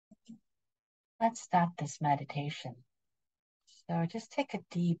Let's start this meditation. So just take a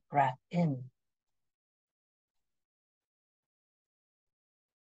deep breath in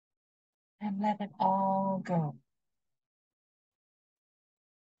and let it all go.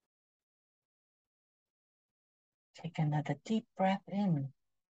 Take another deep breath in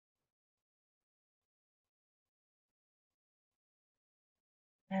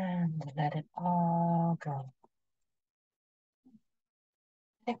and let it all go.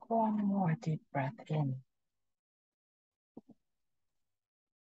 Take one more deep breath in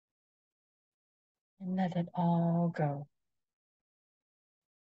and let it all go.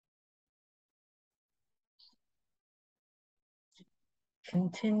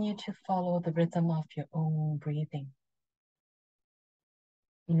 Continue to follow the rhythm of your own breathing,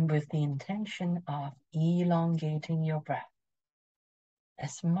 and with the intention of elongating your breath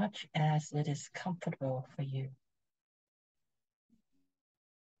as much as it is comfortable for you.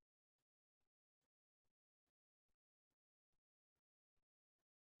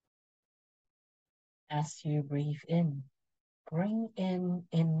 As you breathe in, bring in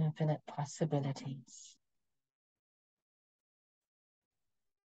infinite possibilities.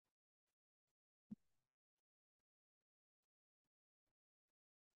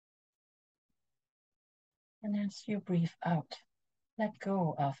 And as you breathe out, let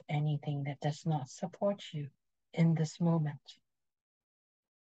go of anything that does not support you in this moment.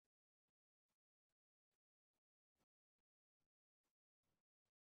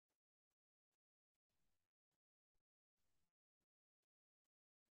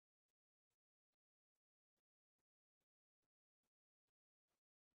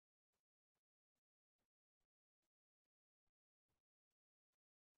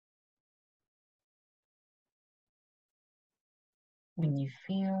 When you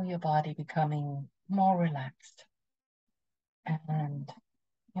feel your body becoming more relaxed and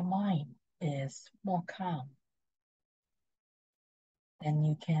your mind is more calm, then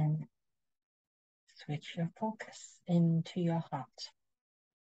you can switch your focus into your heart.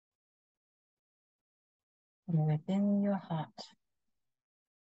 And within your heart,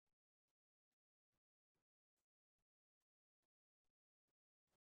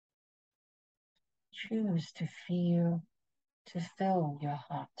 choose to fill your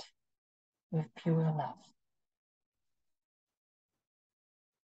heart with pure love.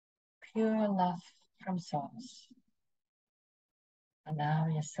 Pure love from source. Allow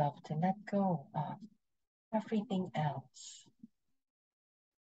yourself to let go of everything else.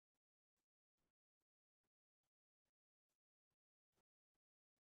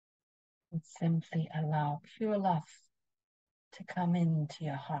 And simply allow pure love to come into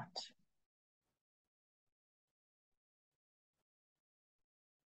your heart.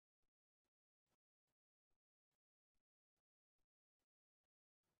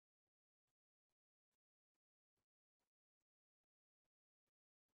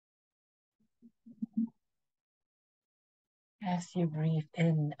 As you breathe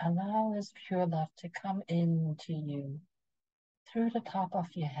in, allow this pure love to come into you through the top of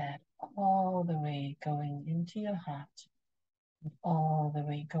your head, all the way going into your heart, and all the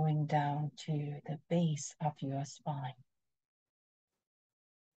way going down to the base of your spine.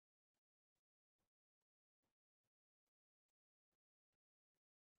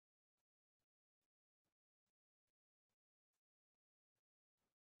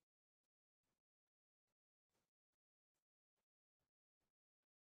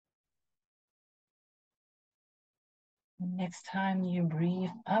 Next time you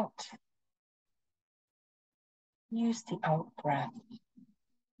breathe out, use the out breath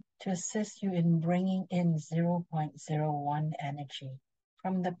to assist you in bringing in 0.01 energy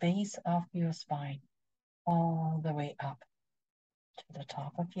from the base of your spine all the way up to the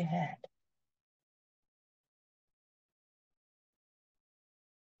top of your head.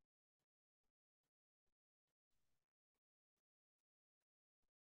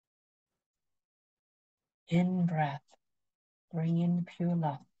 In breath, bring in pure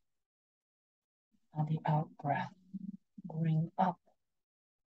love. On the out breath, bring up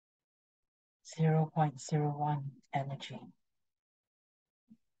 0.01 energy.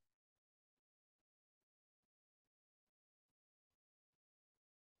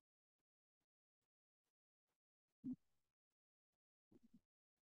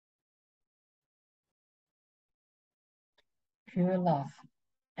 Pure love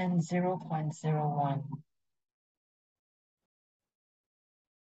and 0.01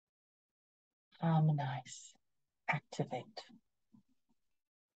 harmonize, activate.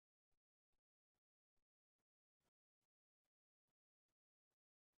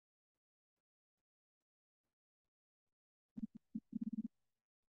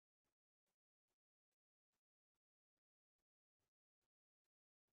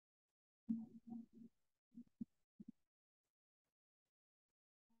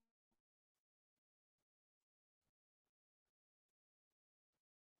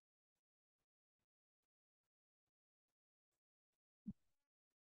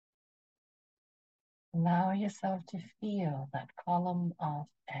 Allow yourself to feel that column of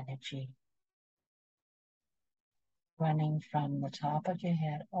energy running from the top of your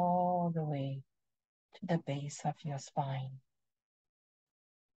head all the way to the base of your spine,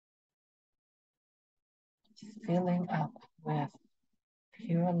 filling up with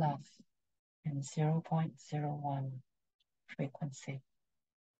pure love in 0.01 frequency,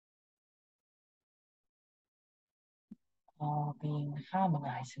 all being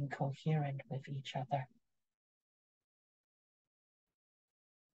harmonized and coherent with each other.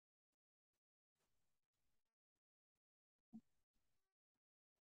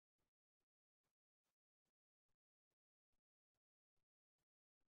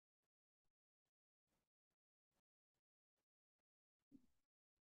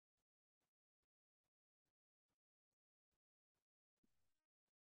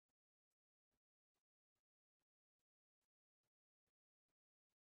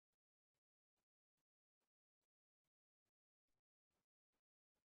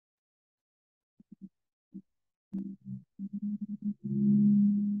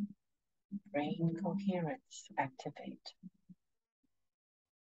 Brain coherence activate.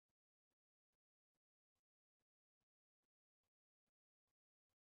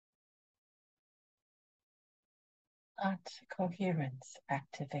 Heart coherence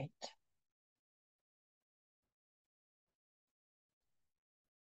activate.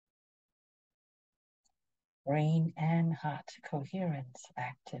 Brain and heart coherence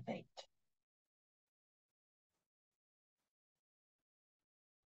activate.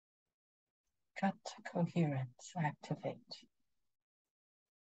 Gut coherence activate.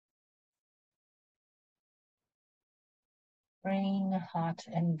 Brain, heart,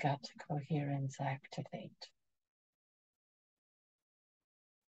 and gut coherence activate.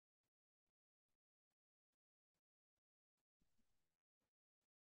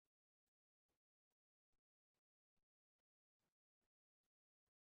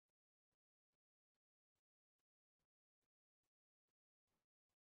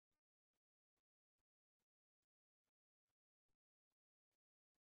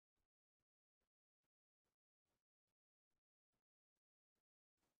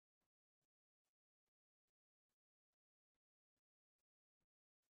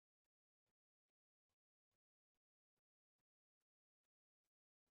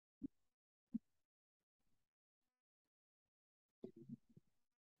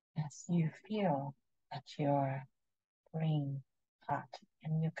 As you feel that your brain, heart,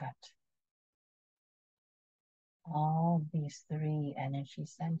 and your gut, all these three energy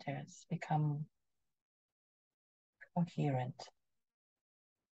centers become coherent,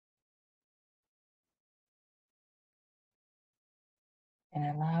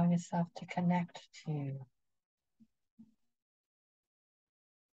 and allow yourself to connect to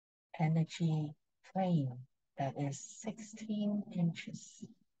energy plane that is 16 inches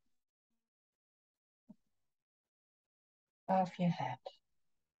above your head.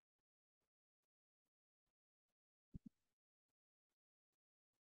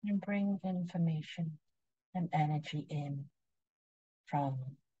 And bring information and energy in from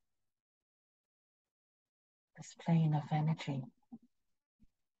this plane of energy.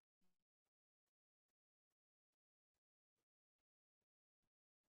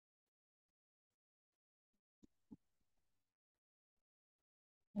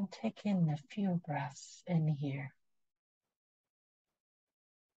 And take in a few breaths in here.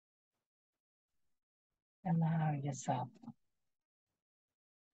 Allow yourself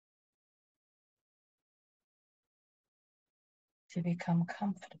to become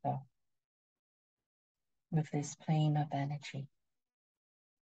comfortable with this plane of energy.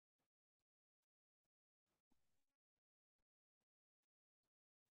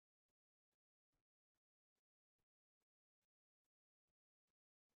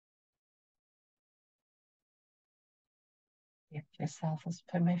 Give yourself this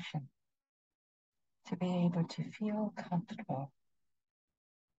permission to be able to feel comfortable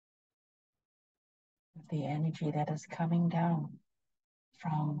with the energy that is coming down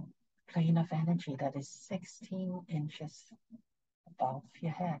from a plane of energy that is 16 inches above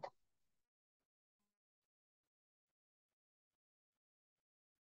your head.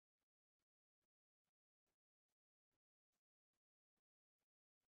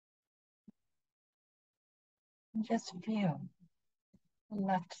 And just feel the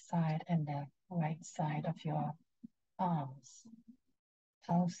left side and the right side of your arms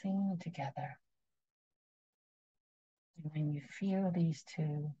pulsing together. And when you feel these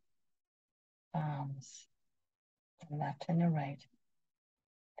two arms, the left and the right,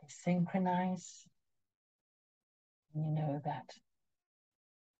 they synchronize, and you know that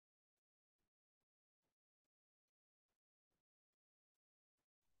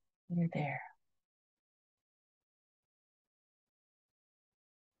You're there.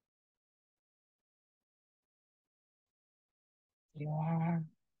 You are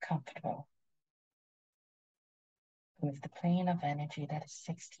comfortable with the plane of energy that is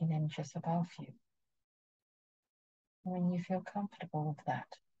 16 inches above you. When you feel comfortable with that,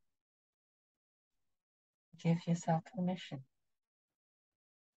 give yourself permission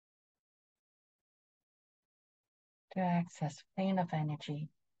to access a plane of energy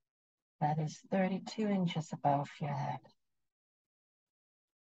that is 32 inches above your head.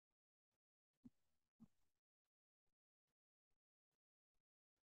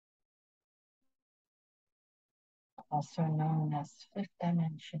 Also known as fifth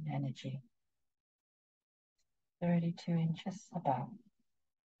dimension energy, 32 inches above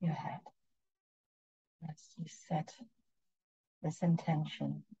your head. As you set this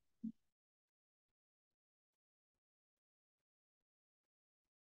intention,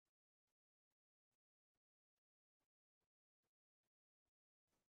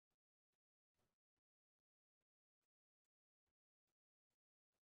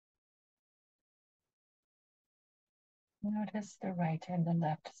 notice the right and the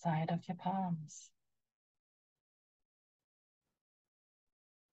left side of your palms.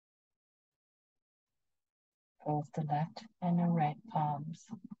 Both the left and the right palms.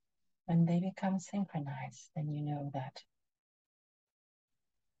 When they become synchronized, then you know that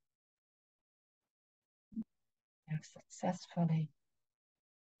you've successfully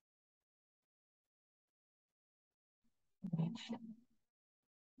reached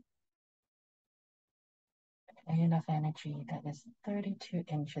a plane of energy that is 32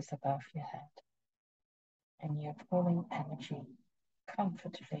 inches above your head. And you're pulling energy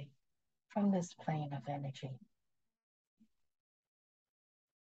comfortably from this plane of energy.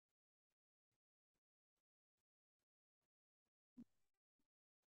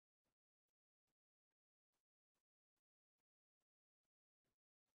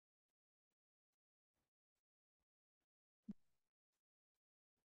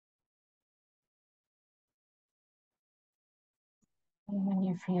 And when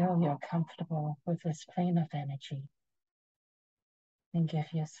you feel you're comfortable with this plane of energy, then give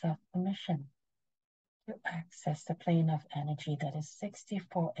yourself permission to access the plane of energy that is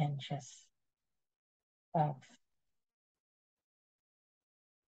 64 inches above.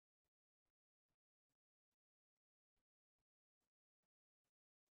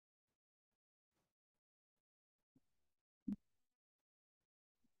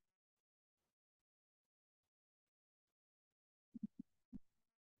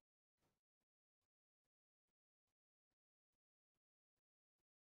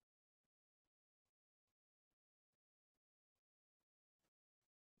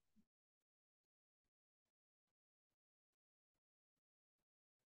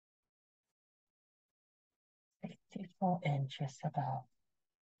 Inches above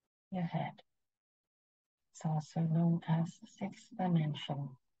your head. It's also known as sixth dimension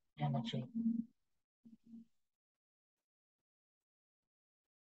energy.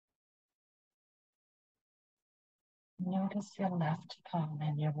 Notice your left palm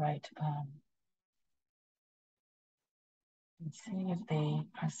and your right palm. And see if they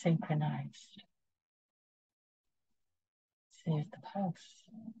are synchronized. See if the pulse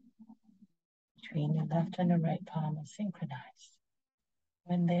between your left and the right palm is synchronized.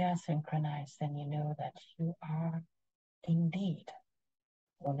 When they are synchronized, then you know that you are indeed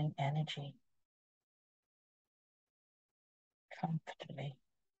pulling energy comfortably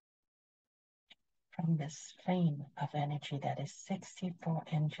from this plane of energy that is 64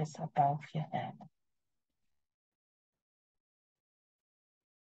 inches above your head.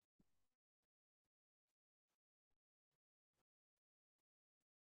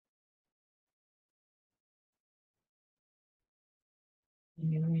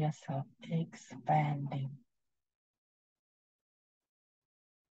 You yourself expanding.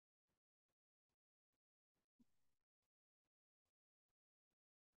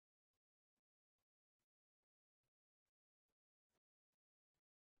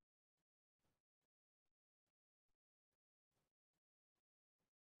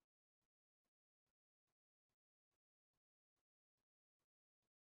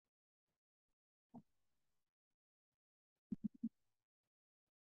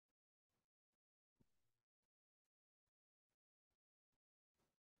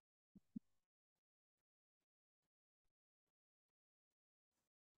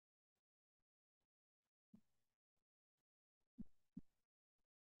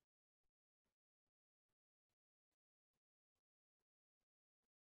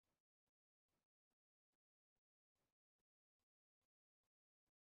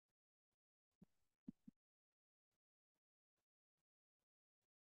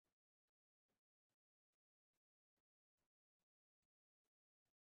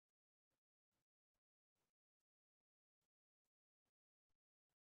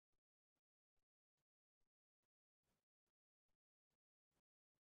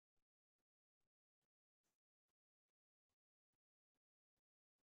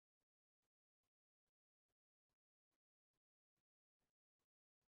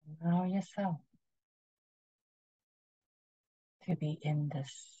 Allow yourself to be in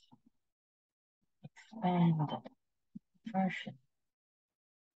this expanded version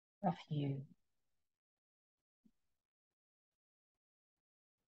of you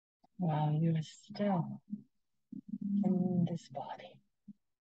while you're still in this body.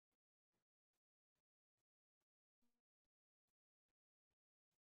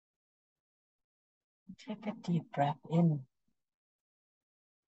 Take a deep breath in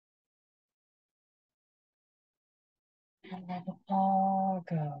and let it all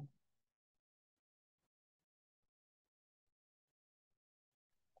go.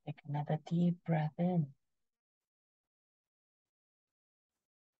 Take another deep breath in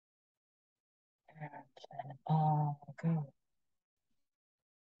and let it all go.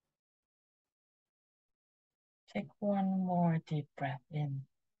 Take one more deep breath in.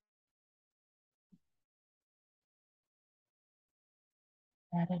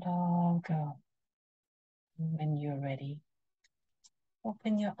 Let it all go. And when you're ready,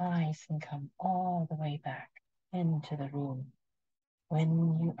 open your eyes and come all the way back into the room when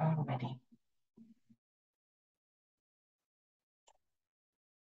you are ready.